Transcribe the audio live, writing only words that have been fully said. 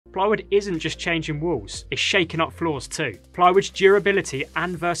Plywood isn't just changing walls, it's shaking up floors too. Plywood's durability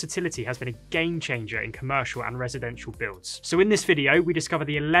and versatility has been a game changer in commercial and residential builds. So in this video, we discover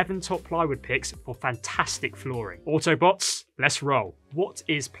the 11 top plywood picks for fantastic flooring. Autobots, let's roll. What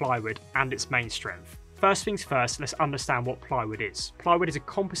is plywood and its main strength? First things first, let's understand what plywood is. Plywood is a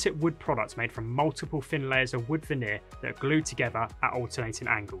composite wood product made from multiple thin layers of wood veneer that are glued together at alternating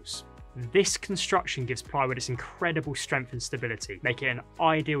angles. This construction gives plywood its incredible strength and stability, making it an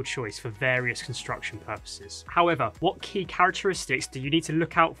ideal choice for various construction purposes. However, what key characteristics do you need to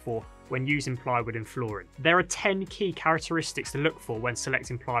look out for when using plywood in flooring? There are 10 key characteristics to look for when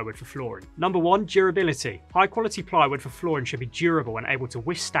selecting plywood for flooring. Number 1, durability. High quality plywood for flooring should be durable and able to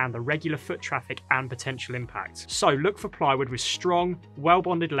withstand the regular foot traffic and potential impact. So look for plywood with strong, well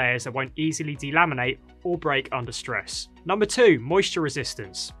bonded layers that won't easily delaminate or break under stress. Number 2, moisture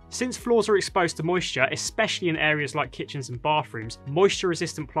resistance. Since floors are exposed to moisture, especially in areas like kitchens and bathrooms,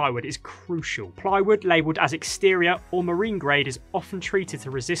 moisture-resistant plywood is crucial. Plywood labelled as exterior or marine grade is often treated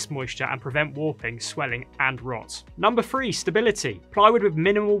to resist moisture and prevent warping, swelling and rot. Number 3, stability. Plywood with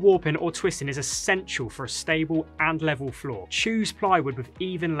minimal warping or twisting is essential for a stable and level floor. Choose plywood with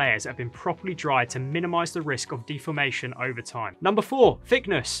even layers that have been properly dried to minimise the risk of deformation over time. Number 4,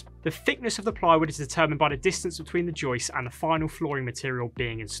 thickness. The thickness of the plywood is determined by the distance between the joists and the final flooring material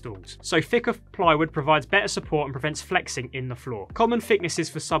being installed. So thicker plywood provides better support and prevents flexing in the floor. Common thicknesses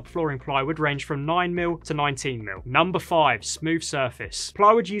for subflooring plywood range from 9mm to 19mm. Number 5, smooth surface.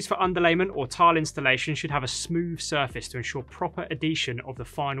 Plywood used for underlayment or tile installation should have a smooth surface to ensure proper adhesion of the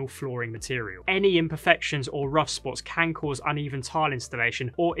final flooring material. Any imperfections or rough spots can cause uneven tile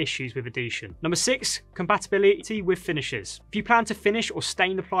installation or issues with adhesion. Number 6, compatibility with finishes. If you plan to finish or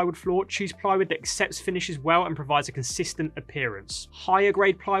stain the plywood floor, choose plywood that accepts finishes well and provides a consistent appearance. Higher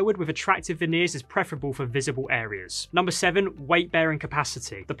grade plywood with attractive veneers is preferable for visible areas. Number 7, weight bearing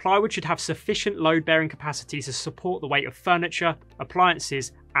capacity. The plywood should have sufficient load bearing capacity to support the weight of furniture,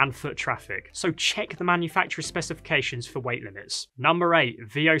 appliances and foot traffic. So check the manufacturer's specifications for weight limits. Number 8,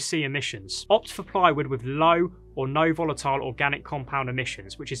 VOC emissions. Opt for plywood with low or no volatile organic compound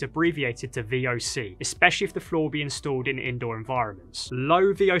emissions, which is abbreviated to VOC, especially if the floor will be installed in indoor environments.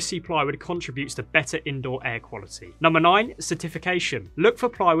 Low VOC plywood contributes to better indoor air quality. Number 9, certification. Look for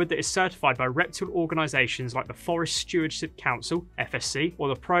plywood that is certified by reputable organisations like the Forest Stewardship Council, FSC, or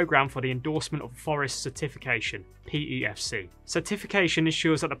the Programme for the Endorsement of Forest Certification, PEFC. Certification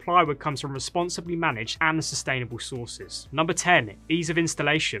ensures that the plywood comes from responsibly managed and sustainable sources. Number 10, ease of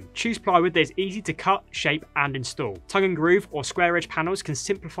installation. Choose plywood that is easy to cut, shape and install. Tongue and groove or square edge panels can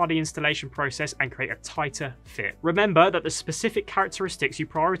simplify the installation process and create a tighter fit. Remember that the specific characteristics you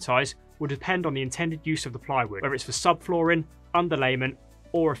prioritise will depend on the intended use of the plywood, whether it's for subflooring, underlayment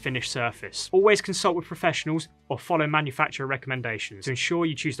or a finished surface. Always consult with professionals or follow manufacturer recommendations to ensure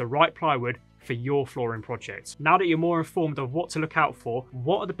you choose the right plywood for your flooring project. Now that you're more informed of what to look out for,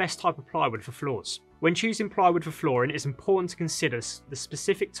 what are the best type of plywood for floors? When choosing plywood for flooring, it's important to consider the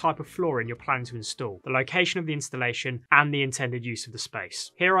specific type of flooring you're planning to install, the location of the installation, and the intended use of the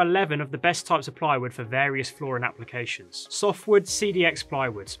space. Here are 11 of the best types of plywood for various flooring applications. Softwood CDX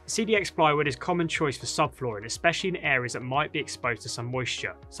plywood. CDX plywood is a common choice for subflooring, especially in areas that might be exposed to some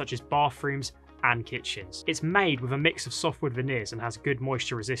moisture, such as bathrooms and kitchens. It's made with a mix of softwood veneers and has good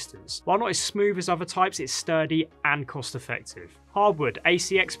moisture resistance. While not as smooth as other types, it's sturdy and cost effective. Hardwood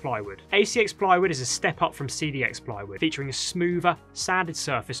ACX plywood. ACX plywood is a step up from CDX plywood, featuring a smoother, sanded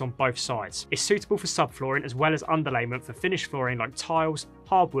surface on both sides. It's suitable for subflooring as well as underlayment for finished flooring like tiles,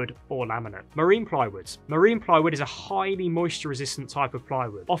 hardwood or laminate. Marine plywood. Marine plywood is a highly moisture resistant type of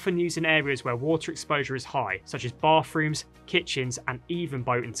plywood, often used in areas where water exposure is high, such as bathrooms, kitchens and even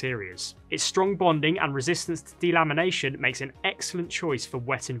boat interiors. Its strong bonding and resistance to delamination makes it an excellent choice for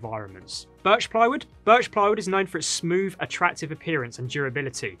wet environments. Birch plywood. Birch plywood is known for its smooth, attractive appearance and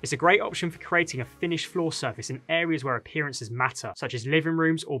durability. It's a great option for creating a finished floor surface in areas where appearances matter, such as living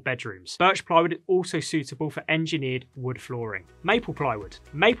rooms or bedrooms. Birch plywood is also suitable for engineered wood flooring. Maple plywood.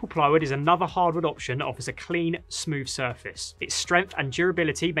 Maple plywood is another hardwood option that offers a clean, smooth surface. Its strength and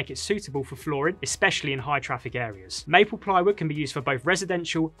durability make it suitable for flooring, especially in high traffic areas. Maple plywood can be used for both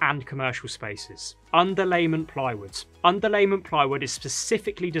residential and commercial spaces. Underlayment plywood. Underlayment plywood is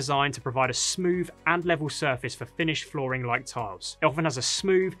specifically designed to provide a smooth and level surface for finished flooring like tiles. It often has a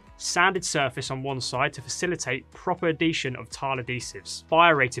smooth, sanded surface on one side to facilitate proper adhesion of tile adhesives.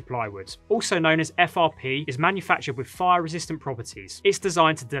 Fire rated plywood, also known as FRP, is manufactured with fire resistant properties. It's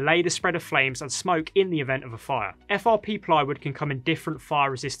designed to delay the spread of flames and smoke in the event of a fire. FRP plywood can come in different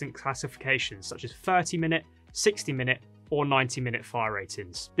fire resistant classifications such as 30-minute, 60-minute, or 90-minute fire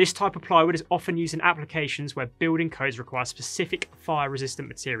ratings. This type of plywood is often used in applications where building codes require specific fire-resistant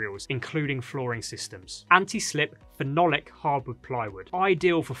materials, including flooring systems. Anti-slip phenolic hardwood plywood,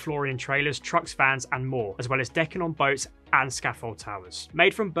 ideal for flooring in trailers, trucks, vans and more, as well as decking on boats and scaffold towers.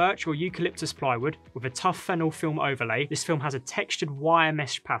 Made from birch or eucalyptus plywood with a tough phenol film overlay, this film has a textured wire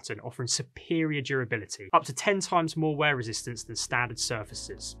mesh pattern offering superior durability, up to 10 times more wear resistance than standard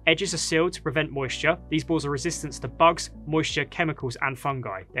surfaces. Edges are sealed to prevent moisture. These boards are resistant to bugs, moisture, chemicals and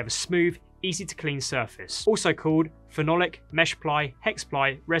fungi. They have a smooth, easy to clean surface. Also called phenolic, mesh ply, hex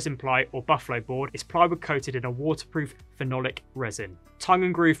ply, resin ply or buffalo board, is plywood coated in a waterproof phenolic resin. Tongue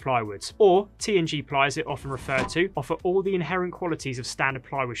and groove plywoods, or T&G ply as it often referred to, offer all the inherent qualities of standard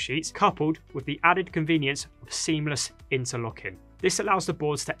plywood sheets, coupled with the added convenience of seamless interlocking. This allows the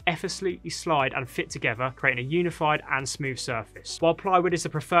boards to effortlessly slide and fit together, creating a unified and smooth surface. While plywood is the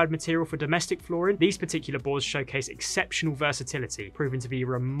preferred material for domestic flooring, these particular boards showcase exceptional versatility, proving to be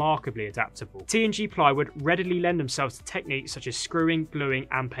remarkably adaptable. T&G plywood readily lend themselves to techniques such as screwing, gluing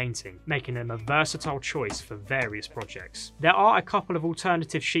and painting, making them a versatile choice for various projects. There are a couple of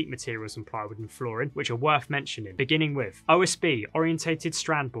alternative sheet materials in plywood and flooring which are worth mentioning, beginning with OSB, orientated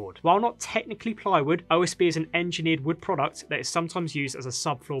strand board. While not technically plywood, OSB is an engineered wood product that is sometimes used as a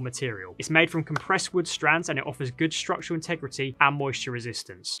subfloor material. It's made from compressed wood strands and it offers good structural integrity and moisture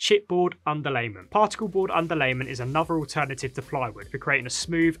resistance. Chipboard underlayment. Particle board underlayment is another alternative to plywood for creating a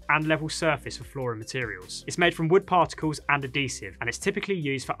smooth and level surface for flooring materials. It's made from wood particles and adhesive, and it's typically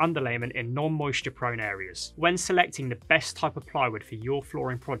used for underlayment in non-moisture prone areas. When selecting the best type of plywood for your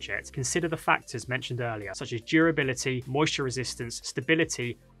flooring project, consider the factors mentioned earlier, such as durability, moisture resistance,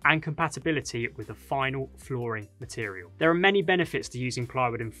 stability, and compatibility with the final flooring material. There are many benefits to using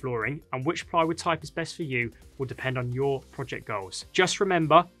plywood in flooring, and which plywood type is best for you will depend on your project goals. Just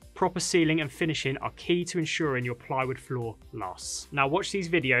remember, proper sealing and finishing are key to ensuring your plywood floor lasts. Now watch these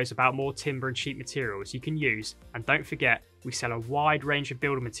videos about more timber and sheet materials you can use, and don't forget, we sell a wide range of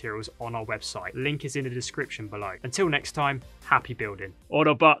building materials on our website. Link is in the description below. Until next time, happy building.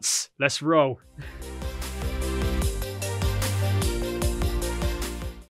 Autobots, let's roll.